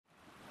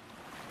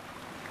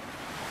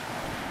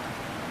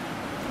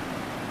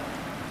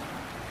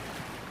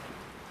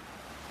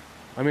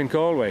I'm in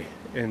Galway,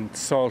 in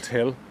Salt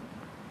Hill,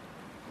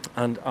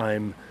 and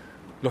I'm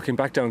looking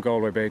back down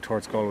Galway Bay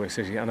towards Galway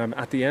City, and I'm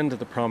at the end of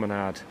the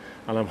promenade,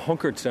 and I'm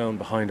hunkered down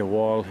behind a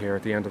wall here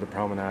at the end of the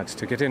promenade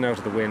to get in out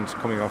of the wind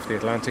coming off the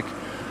Atlantic.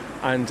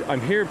 And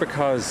I'm here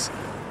because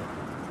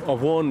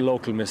of one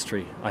local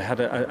mystery. I had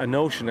a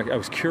notion, I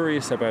was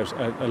curious about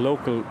a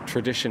local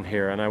tradition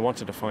here, and I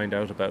wanted to find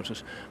out about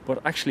it.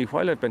 But actually,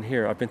 while I've been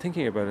here, I've been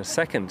thinking about a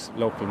second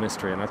local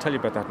mystery, and I'll tell you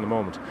about that in a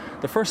moment.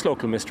 The first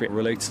local mystery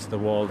relates to the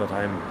wall that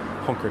I'm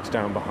hunkered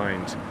down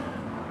behind.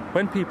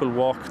 When people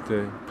walk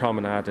the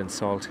promenade in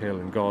Salt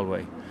Hill in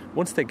Galway,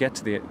 once they get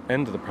to the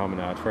end of the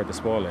promenade where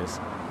this wall is,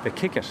 they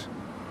kick it.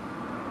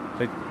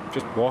 They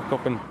just walk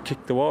up and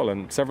kick the wall,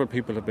 and several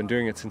people have been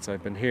doing it since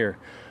I've been here.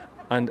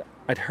 And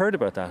I'd heard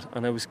about that,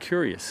 and I was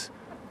curious.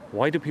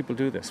 Why do people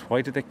do this?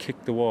 Why do they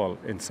kick the wall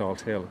in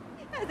Salt Hill?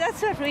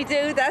 That's what we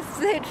do. That's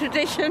the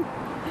tradition.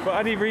 But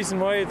any reason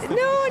why it's...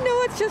 No,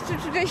 it's just a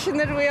tradition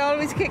that we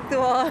always kick the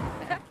wall.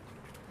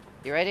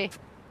 You ready?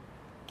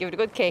 Give it a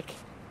good kick.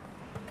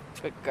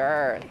 Good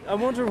girl.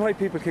 I'm wondering why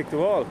people kick the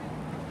wall.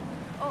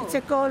 Oh. It's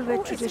a Galway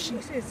tradition.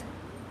 But there's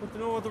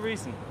no other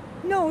reason?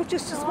 No,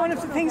 just as one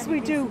of the things we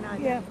do.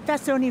 Yeah,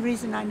 that's the only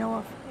reason I know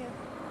of.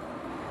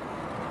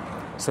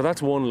 So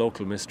that's one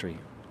local mystery,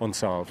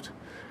 unsolved.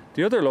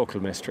 The other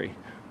local mystery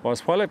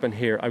was, while I've been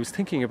here, I was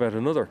thinking about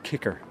another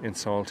kicker in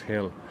Salt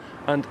Hill.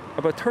 And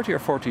about 30 or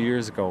 40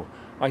 years ago,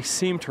 I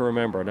seem to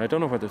remember, and I don't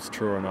know whether it's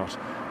true or not,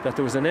 that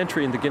there was an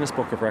entry in the Guinness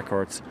Book of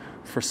Records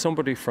for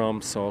somebody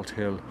from Salt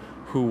Hill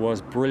who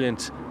was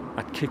brilliant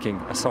at kicking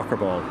a soccer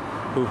ball,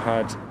 who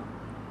had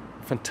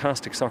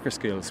fantastic soccer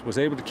skills, was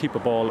able to keep a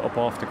ball up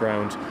off the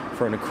ground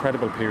for an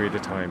incredible period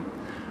of time.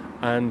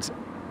 And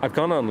I've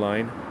gone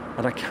online,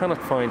 and I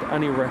cannot find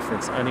any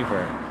reference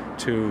anywhere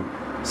to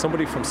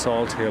somebody from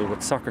Salt Hill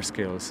with soccer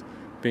skills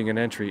being an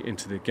entry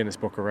into the Guinness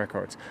Book of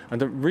Records.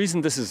 And the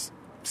reason this is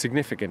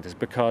significant is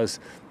because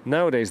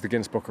nowadays the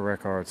Guinness Book of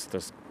Records,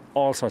 there's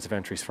all sorts of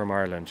entries from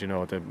Ireland. You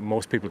know, the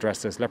most people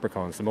dressed as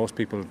leprechauns, the most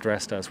people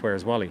dressed as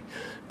Where's Wally.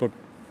 But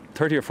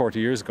 30 or 40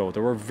 years ago,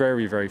 there were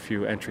very, very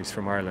few entries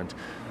from Ireland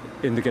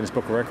in the Guinness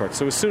Book of Records.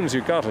 So as soon as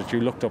you got it,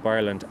 you looked up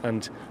Ireland.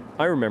 And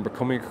I remember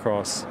coming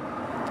across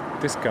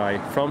this guy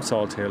from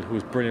Salt Hill who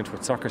was brilliant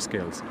with soccer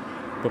skills.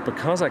 But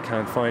because I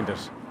can't find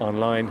it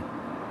online,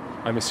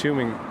 I'm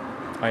assuming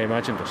I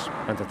imagined it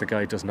and that the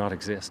guy does not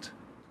exist.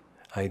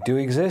 I do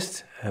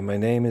exist, and my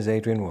name is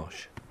Adrian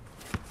Walsh.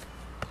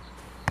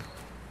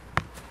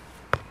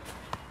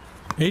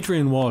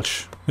 Adrian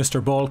Walsh,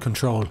 Mr. Ball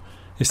Control,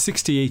 is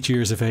 68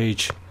 years of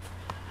age.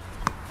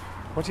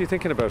 What are you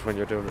thinking about when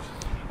you're doing it?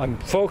 I'm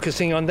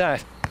focusing on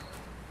that.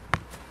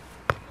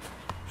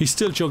 He's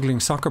still juggling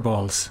soccer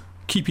balls,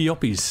 keepie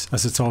uppies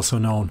as it's also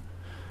known,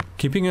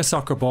 keeping a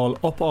soccer ball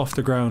up off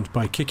the ground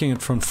by kicking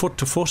it from foot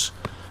to foot,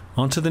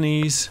 onto the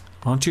knees,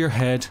 onto your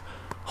head,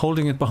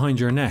 holding it behind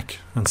your neck,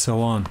 and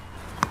so on.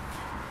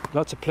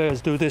 Lots of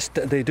players do this,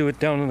 they do it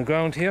down on the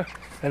ground here,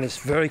 and it's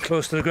very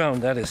close to the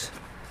ground, that is.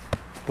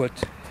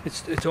 But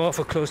it's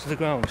awful close to the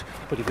ground.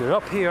 But if you're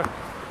up here,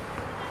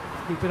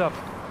 keep it up,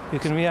 you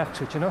can react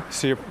to it, you know?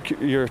 So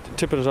you're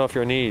tipping it off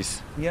your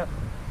knees? Yeah.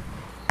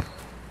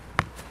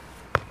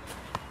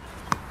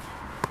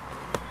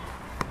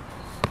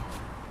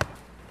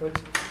 But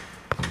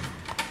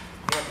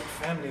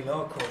family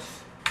law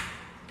courts.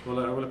 Will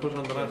I put it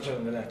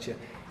on the net?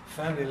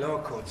 Family law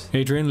courts.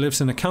 Adrian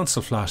lives in a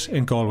council flat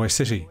in Galway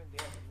City.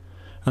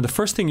 And the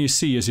first thing you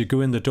see as you go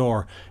in the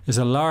door is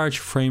a large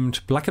framed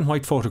black and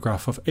white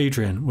photograph of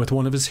Adrian with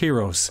one of his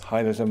heroes.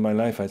 Highlight of my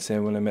life, I'd say,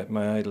 when I met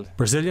my idol.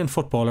 Brazilian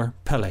footballer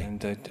Pelé.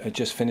 And I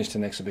just finished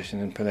an exhibition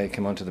and Pelé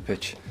came onto the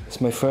pitch.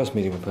 It's my first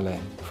meeting with Pelé,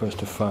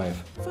 first of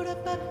 5.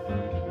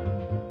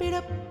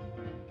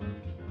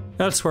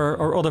 Elsewhere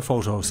are other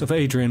photos of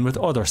Adrian with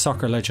other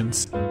soccer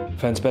legends.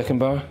 Franz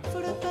Beckenbauer,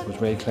 with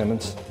Ray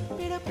Clements,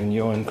 and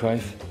Johan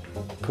Cruyff.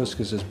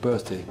 Puskas'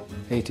 birthday,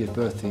 80th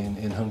birthday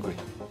in Hungary.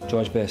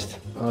 George Best,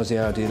 Ozzy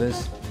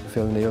Ardiles,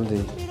 Phil Neal,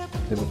 the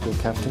Liverpool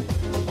captain.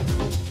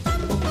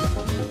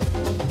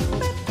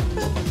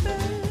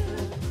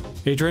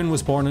 Adrian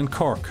was born in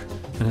Cork,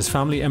 and his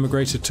family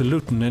emigrated to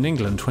Luton in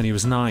England when he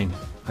was 9.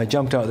 I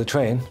jumped out of the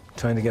train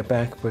trying to get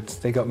back, but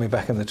they got me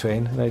back on the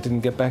train, and I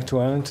didn't get back to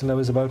Ireland until I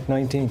was about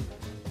 19.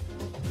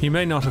 He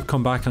may not have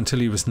come back until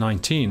he was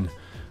 19,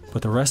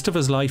 but the rest of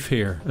his life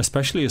here,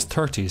 especially his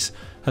 30s,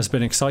 has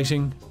been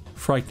exciting,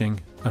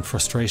 frightening and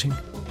frustrating.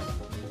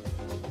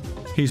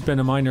 He's been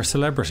a minor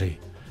celebrity,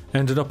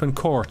 ended up in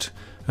court,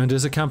 and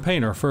is a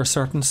campaigner for a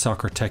certain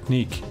soccer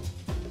technique.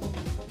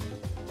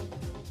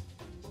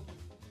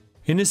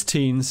 In his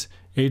teens,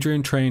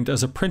 Adrian trained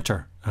as a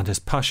printer, and his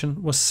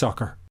passion was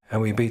soccer.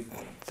 And we beat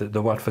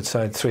the Watford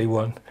side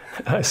 3-1.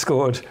 I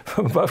scored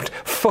from about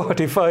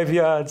 45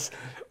 yards.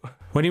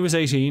 When he was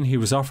 18, he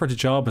was offered a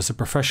job as a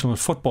professional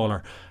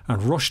footballer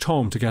and rushed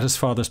home to get his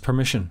father's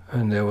permission.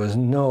 And there was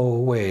no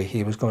way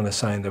he was going to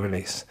sign the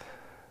release.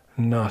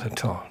 Not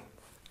at all.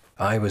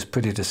 I was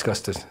pretty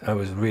disgusted. I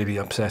was really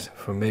upset.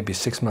 For maybe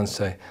 6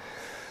 months I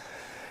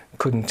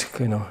couldn't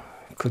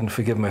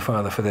forgive my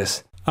father for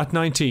this. At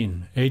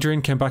 19,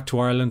 Adrian came back to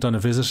Ireland on a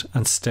visit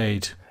and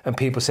stayed. And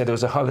people said it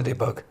was a holiday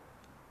bug,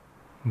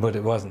 but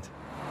it wasn't.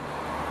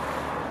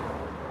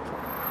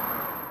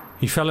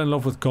 He fell in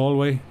love with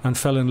Galway and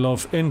fell in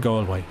love in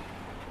Galway.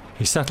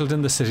 He settled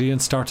in the city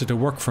and started to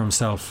work for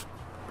himself.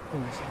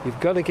 You've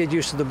got to get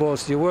used to the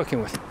balls you're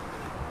working with. Do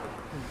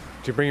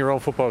you bring your own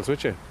footballs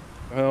with you?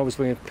 I always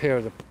bring a pair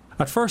of them.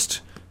 At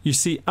first, you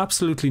see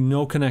absolutely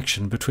no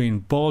connection between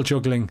ball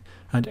juggling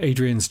and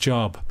Adrian's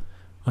job,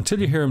 until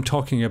you hear him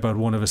talking about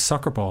one of his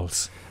soccer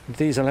balls.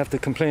 These, I'll have to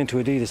complain to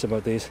Adidas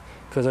about these,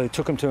 because I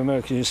took them to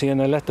America, you see,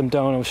 and I let them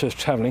down. I was just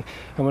travelling,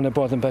 and when I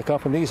brought them back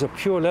up, and these are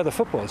pure leather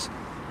footballs.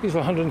 These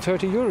were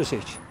 €130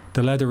 each.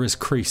 The leather is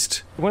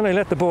creased. When I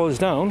let the balls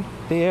down,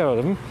 the air out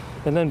of them,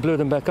 and then blew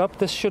them back up,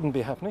 this shouldn't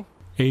be happening.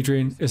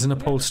 Adrian is an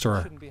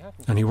upholsterer,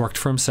 and he worked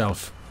for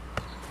himself.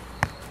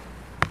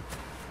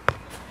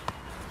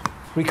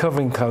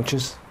 Recovering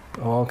couches,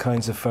 all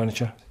kinds of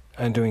furniture,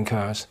 and doing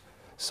cars.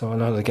 So a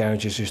lot of the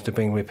garages used to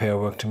bring repair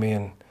work to me,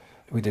 and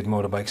we did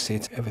motorbike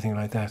seats, everything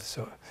like that.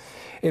 So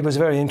it was a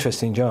very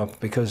interesting job,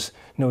 because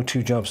no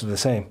two jobs are the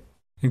same.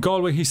 In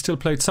Galway, he still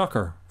played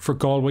soccer for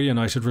Galway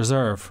United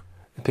Reserve.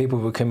 People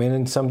would come in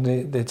and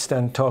they'd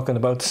stand talking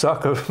about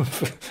soccer.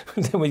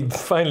 Then we'd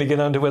finally get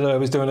on to whether I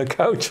was doing a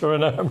couch or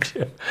an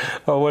armchair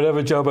or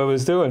whatever job I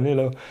was doing, you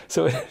know.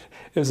 So it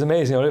was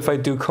amazing. Or if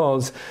I'd do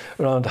calls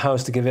around the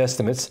house to give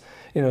estimates,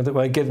 you know, that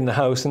I'd get in the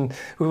house and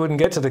we wouldn't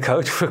get to the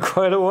couch for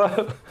quite a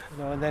while. You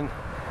know, and then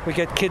we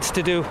get kids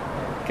to do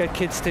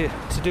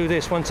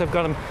this. Once I've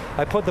got them,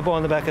 I put the ball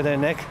in the back of their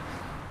neck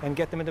and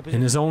get them in the position.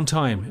 In his own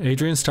time,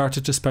 Adrian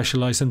started to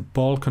specialise in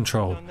ball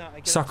control,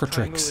 soccer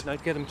tricks.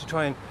 I'd get him to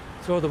try and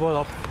throw the ball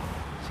up,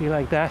 see,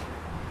 like that.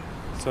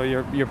 So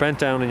you're bent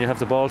down and you have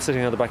the ball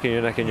sitting on the back of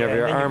your neck and you have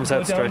your arms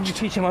outstretched. You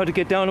teach him how to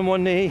get down on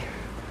one knee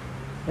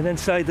and then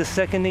slide the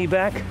second knee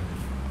back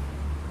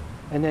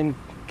and then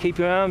keep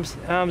your arms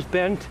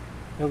bent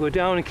and go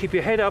down and keep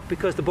your head up,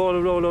 because the ball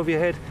will roll over your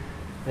head,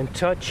 and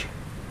touch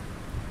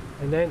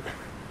and then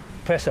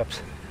press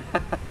ups.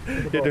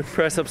 You do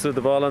press ups with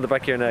the ball on the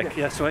back of your neck.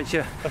 Yeah, that's right,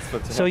 yeah. That's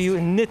fantastic. So you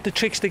knit the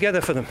tricks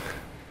together for them.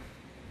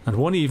 And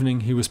one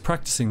evening he was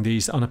practising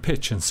these on a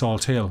pitch in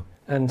Salt Hill.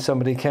 And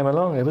somebody came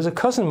along. It was a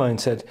cousin of mine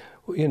said,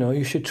 you know,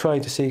 you should try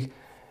to see,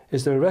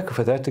 is there a record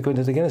for that to go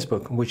into the Guinness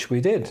book? Which we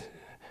did.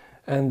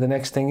 And the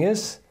next thing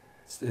is,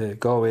 the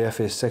Galway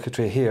FA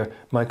secretary here,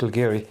 Michael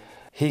Geary,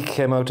 he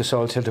came out to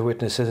Salt Hill to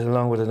witness it,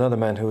 along with another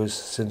man who has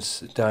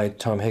since died,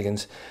 Tom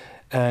Higgins.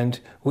 And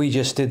we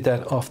just did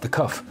that off the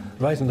cuff,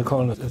 right in the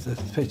corner of the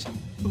pitch.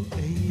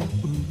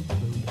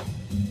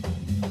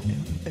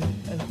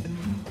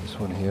 This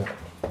one here.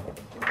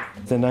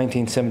 The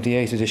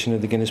 1978 edition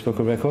of the Guinness Book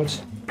of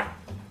Records.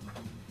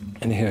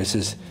 And here it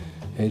says,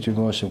 Adrian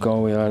Walsh of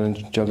Galway,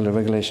 Ireland, juggled a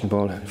regulation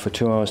ball for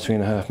 2 hours,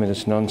 3.5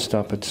 minutes,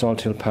 non-stop at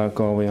Salt Hill Park,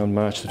 Galway on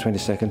March the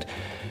 22nd,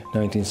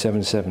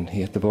 1977.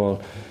 He hit the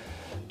ball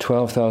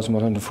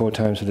 12,104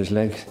 times with his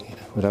leg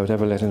without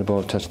ever letting the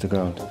ball touch the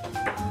ground.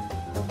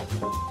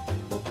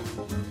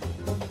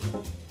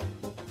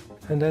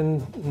 And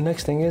then the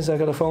next thing is I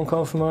got a phone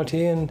call from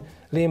RTE and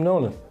Liam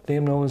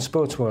Nolan's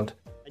Sports World.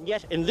 And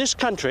yet in this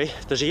country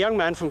there's a young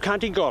man from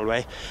County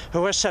Galway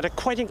who has set a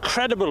quite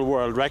incredible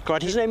world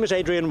record. His name is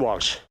Adrian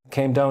Walsh.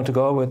 Came down to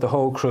Galway with the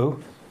whole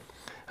crew,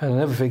 and I'll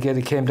never forget,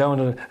 he came down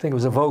in, I think it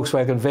was a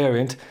Volkswagen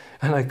variant,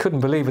 and I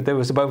couldn't believe it. There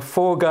was about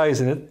 4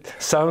 guys in it,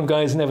 sound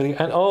guys and everything,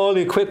 and all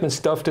the equipment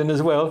stuffed in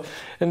as well,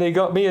 and they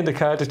got me in the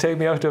car to take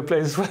me out to a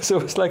place. So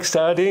it was like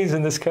sardines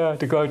in this car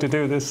to go out to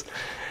do this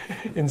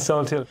in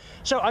Salt Hill.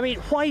 So I mean,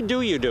 why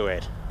do you do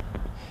it?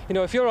 You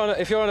know, if you're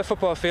on a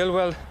football field,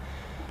 well,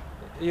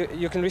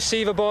 you can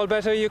receive a ball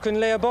better, you can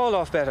lay a ball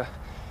off better.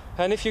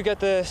 And if you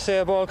get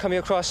a ball coming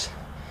across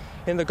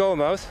in the goal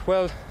mouth,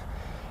 well,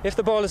 if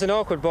the ball is an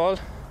awkward ball,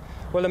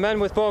 well, a man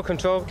with ball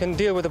control can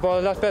deal with the ball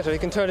a lot better. He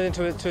can turn it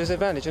to his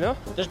advantage, you know?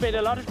 There's been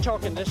a lot of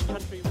talk in this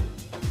country.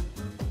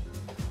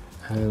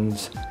 And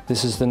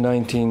this is the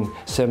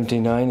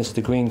 1979, it's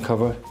the green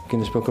cover,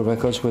 Guinness Book of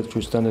Records, which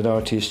was done at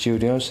RT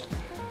Studios.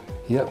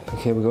 Yep,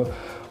 here we go.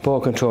 Ball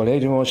control.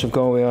 Adrian Walsh of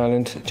Galway,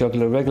 Ireland,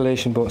 juggled a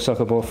regulation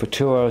soccer ball for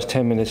 2 hours,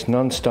 10 minutes,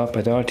 non-stop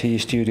at RTE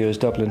Studios,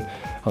 Dublin,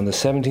 on the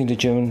 17th of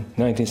June,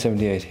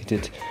 1978. He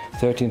did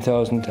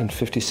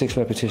 13,056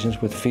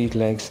 repetitions with feet,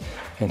 legs,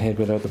 and head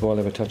without the ball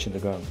ever touching the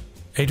ground.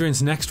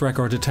 Adrian's next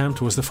record attempt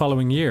was the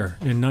following year,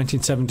 in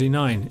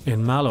 1979,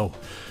 in Mallow.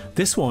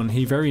 This one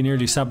he very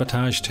nearly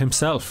sabotaged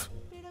himself.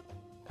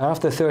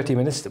 After 30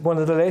 minutes, one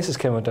of the laces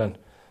came undone.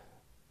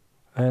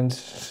 And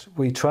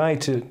we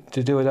tried to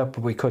do it up,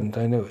 but we couldn't,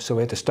 I knew. So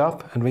we had to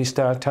stop and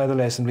restart, tie the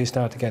lace and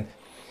restart again.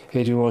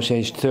 Adrian Walsh,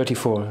 aged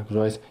 34,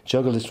 right,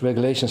 juggled his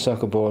regulation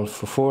soccer ball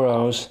for 4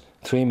 hours,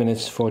 3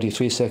 minutes,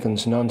 43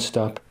 seconds,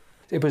 non-stop.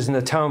 It was in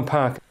the town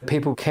park.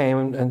 People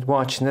came and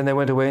watched, and then they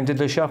went away and did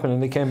their shopping,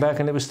 and they came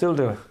back and it was still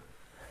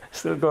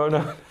going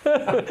on.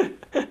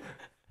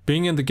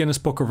 Being in the Guinness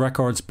Book of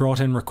Records brought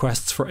in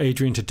requests for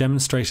Adrian to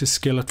demonstrate his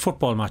skill at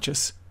football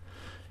matches.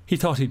 He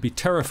thought he'd be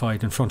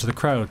terrified in front of the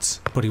crowds,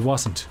 but he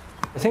wasn't.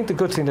 I think the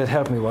good thing that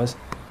helped me was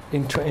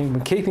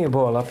in keeping a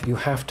ball up, you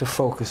have to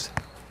focus.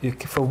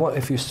 For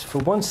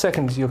 1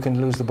 second you can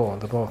lose the ball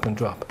can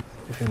drop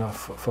if you're not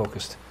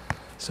focused.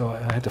 So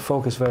I had to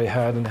focus very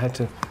hard and had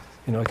to,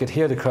 I could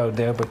hear the crowd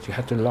there, but you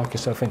had to lock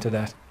yourself into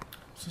that.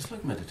 So it's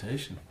like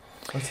meditation.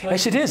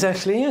 Yes, it is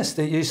actually, yes.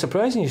 It's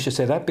surprising you should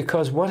say that,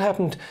 because what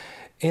happened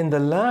in the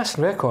last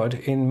record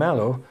in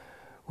Mallow,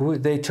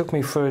 they took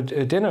me for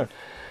a dinner.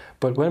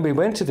 But when we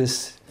went to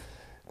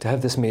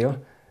have this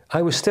meal,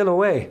 I was still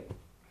away.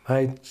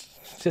 It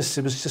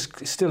was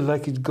just still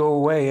like you'd go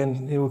away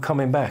and you were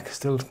coming back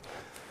still.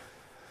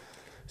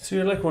 So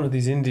you're like one of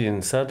these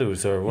Indian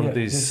sadhus or one of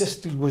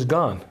these... It was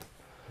gone.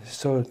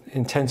 So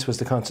intense was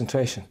the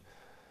concentration.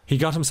 He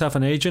got himself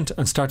an agent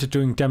and started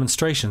doing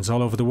demonstrations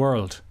all over the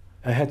world.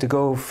 I had to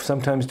go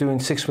sometimes doing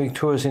 6-week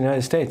tours in the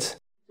United States.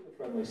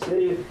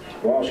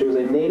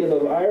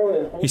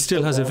 He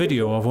still has a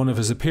video of one of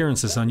his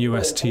appearances on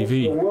US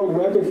TV.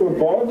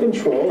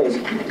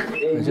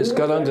 I just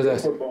got under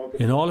that.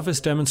 In all of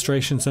his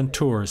demonstrations and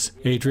tours,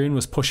 Adrian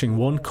was pushing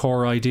one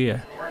core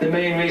idea. The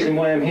main reason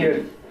why I'm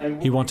here.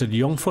 He wanted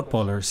young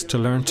footballers to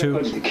learn to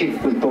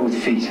kick with both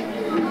feet.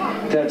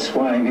 That's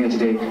why I'm here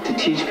today, to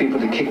teach people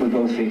to kick with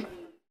both feet.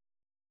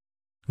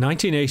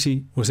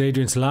 1980 was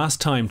Adrian's last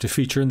time to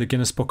feature in the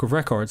Guinness Book of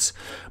Records,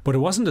 but it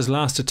wasn't his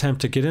last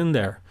attempt to get in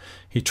there.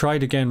 He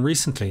tried again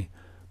recently,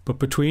 but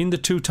between the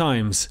two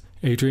times,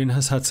 Adrian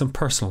has had some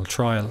personal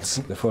trials.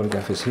 The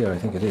photograph is here, I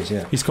think it is,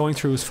 yeah. He's going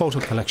through his photo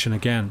collection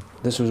again.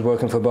 This was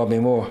working for Bobby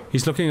Moore.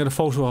 He's looking at a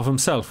photo of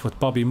himself with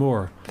Bobby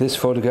Moore. This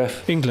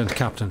photograph. England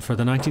captain for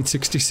the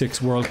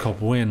 1966 World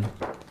Cup win.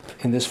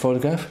 In this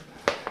photograph,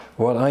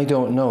 what I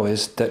don't know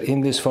is that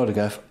in this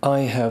photograph, I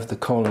have the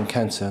colon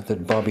cancer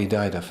that Bobby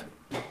died of.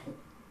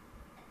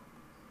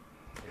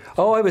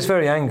 Oh, I was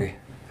very angry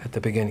at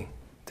the beginning.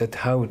 That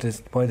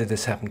why did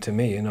this happen to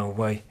me?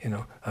 Why?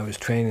 I was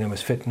training, I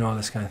was fit and all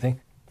this kind of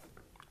thing.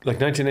 Like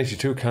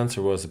 1982,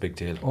 cancer was a big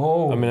deal.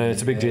 Oh, I mean,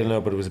 it's a big deal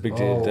now, but it was a big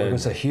deal then. It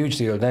was a huge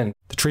deal then.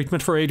 The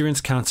treatment for Adrian's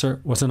cancer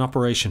was an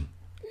operation.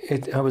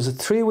 I was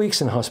 3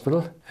 weeks in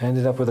hospital,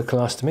 ended up with a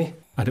colostomy.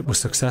 And it was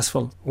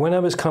successful. When I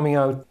was coming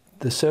out,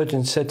 the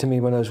surgeon said to me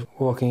when I was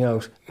walking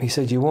out, he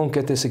said, "You won't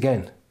get this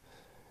again."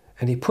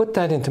 And he put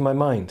that into my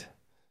mind.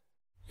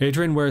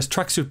 Adrian wears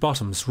tracksuit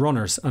bottoms,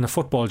 runners and a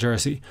football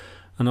jersey,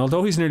 and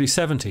although he's nearly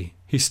 70,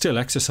 he still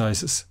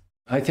exercises.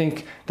 I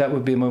think that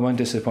would be my one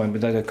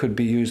disappointment, that it could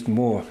be used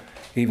more,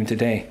 even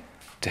today,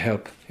 to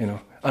help,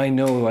 I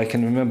know I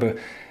can remember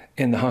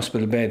in the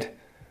hospital bed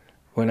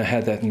when I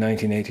had that in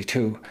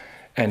 1982,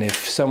 and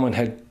if someone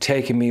had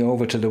taken me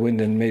over to the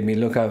window and made me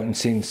look out and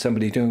seen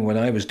somebody doing what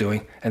I was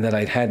doing, and that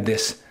I'd had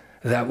this,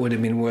 that would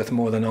have been worth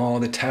more than all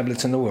the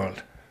tablets in the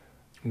world.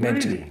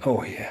 Really?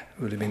 Oh yeah,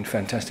 it would have been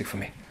fantastic for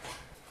me.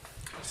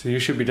 So you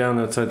should be down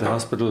outside the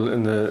hospital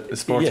in the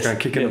sports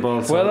ground kicking the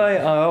ball. So. Well, I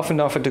often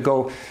offered to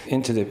go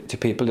into to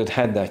people that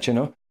had that,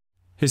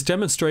 His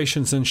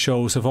demonstrations and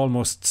shows have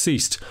almost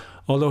ceased,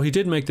 although he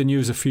did make the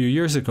news a few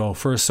years ago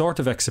for a sort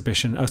of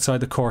exhibition outside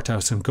the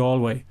courthouse in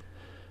Galway.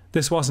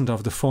 This wasn't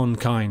of the fun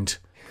kind.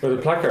 With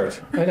a placard?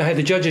 I had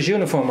the judge's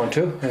uniform on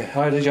too. I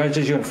had the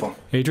judge's uniform.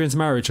 Adrian's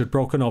marriage had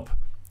broken up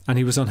and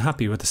he was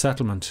unhappy with the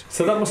settlement.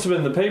 So that must have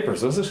been in the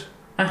papers, was it?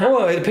 Uh-huh.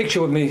 Oh, I had a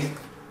picture with me.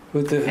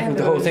 With the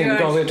whole thing,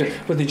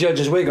 with the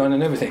judge's wig on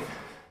and everything.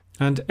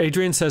 And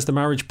Adrian says the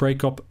marriage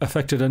breakup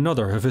affected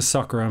another of his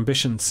soccer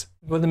ambitions.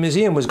 Well, the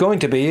museum was going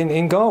to be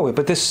in Galway,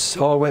 but this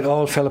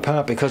all fell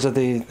apart because of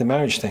the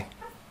marriage thing.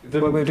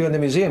 What we were doing in the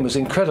museum was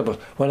incredible.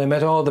 When I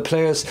met all the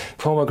players,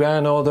 Paul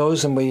McGrath, all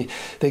those, and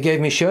they gave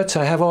me shirts.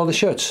 I have all the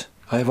shirts.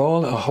 I have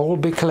a whole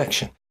big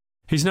collection.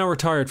 He's now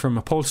retired from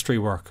upholstery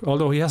work,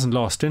 although he hasn't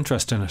lost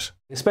interest in it.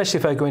 Especially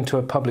if I go into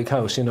a public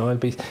house,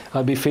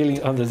 I'll be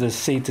feeling under the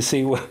seat to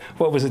see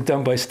what was it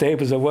done by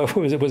Staples, or what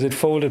was it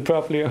folded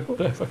properly or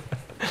whatever.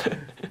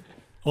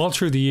 All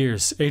through the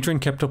years,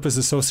 Adrian kept up his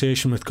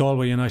association with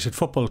Galway United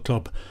Football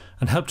Club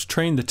and helped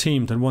train the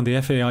team that won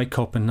the FAI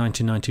Cup in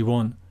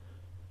 1991.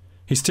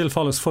 He still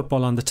follows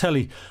football on the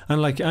telly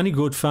and, like any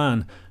good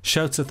fan,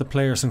 shouts at the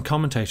players and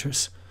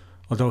commentators,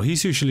 although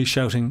he's usually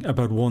shouting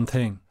about one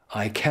thing.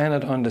 I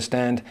cannot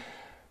understand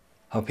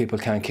how people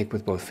can't kick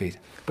with both feet.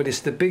 But it's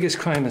the biggest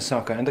crime in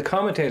soccer, and the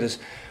commentators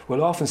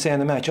will often say in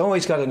the match, "Oh,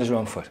 he's got it in his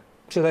wrong foot."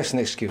 So that's an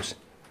excuse.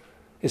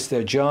 It's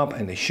their job,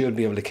 and they should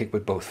be able to kick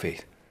with both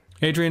feet.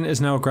 Adrian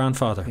is now a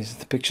grandfather. These are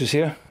the pictures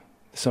here.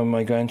 Some of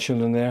my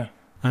grandchildren there.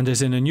 And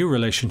is in a new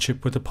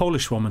relationship with a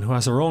Polish woman who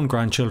has her own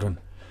grandchildren.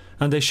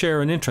 And they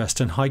share an interest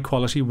in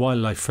high-quality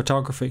wildlife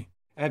photography.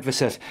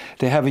 Adverset.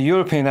 They have a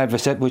European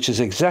Adverset which is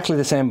exactly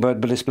the same bird,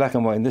 but it's black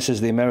and white. And this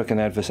is the American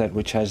Adverset,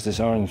 which has this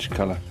orange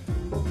colour.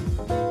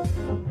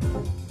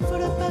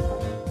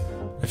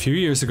 A few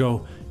years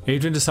ago,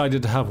 Adrian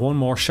decided to have one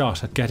more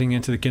shot at getting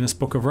into the Guinness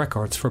Book of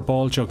Records for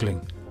ball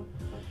juggling.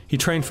 He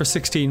trained for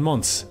 16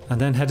 months and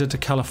then headed to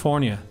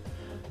California,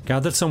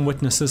 gathered some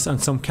witnesses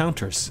and some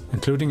counters,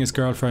 including his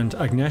girlfriend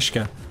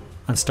Agnieszka,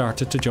 and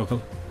started to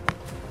juggle.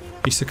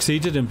 He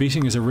succeeded in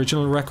beating his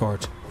original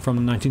record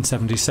from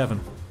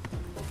 1977.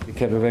 We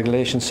kept a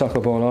regulation soccer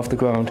ball off the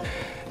ground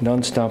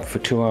non-stop for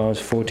 2 hours,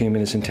 14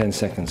 minutes and 10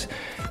 seconds.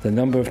 The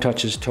number of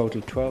touches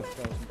totaled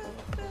 12,000.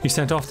 He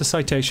sent off the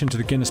citation to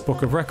the Guinness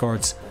Book of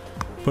Records,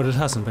 but it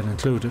hasn't been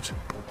included.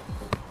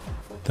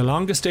 The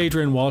longest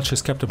Adrian Walsh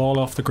has kept a ball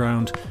off the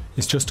ground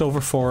is just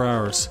over 4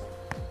 hours.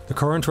 The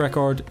current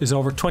record is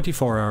over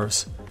 24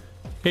 hours.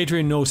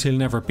 Adrian knows he'll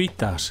never beat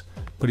that,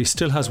 but he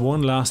still has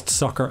one last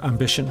soccer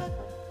ambition.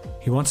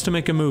 He wants to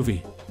make a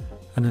movie,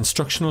 an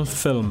instructional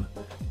film,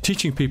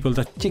 teaching people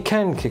that You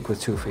can kick with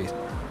 2 feet.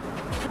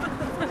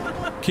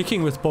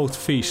 kicking with both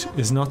feet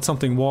is not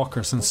something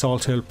walkers in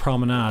Salt Hill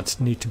Promenade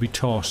need to be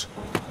taught.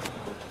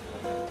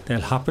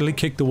 They'll happily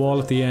kick the wall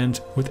at the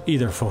end with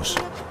either foot.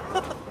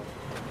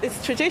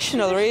 It's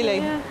traditional, really.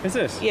 Yeah. Is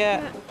it?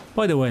 Yeah.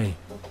 By the way,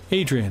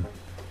 Adrian,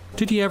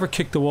 did he ever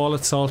kick the wall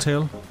at Salt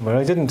Hill? Well,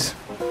 I didn't.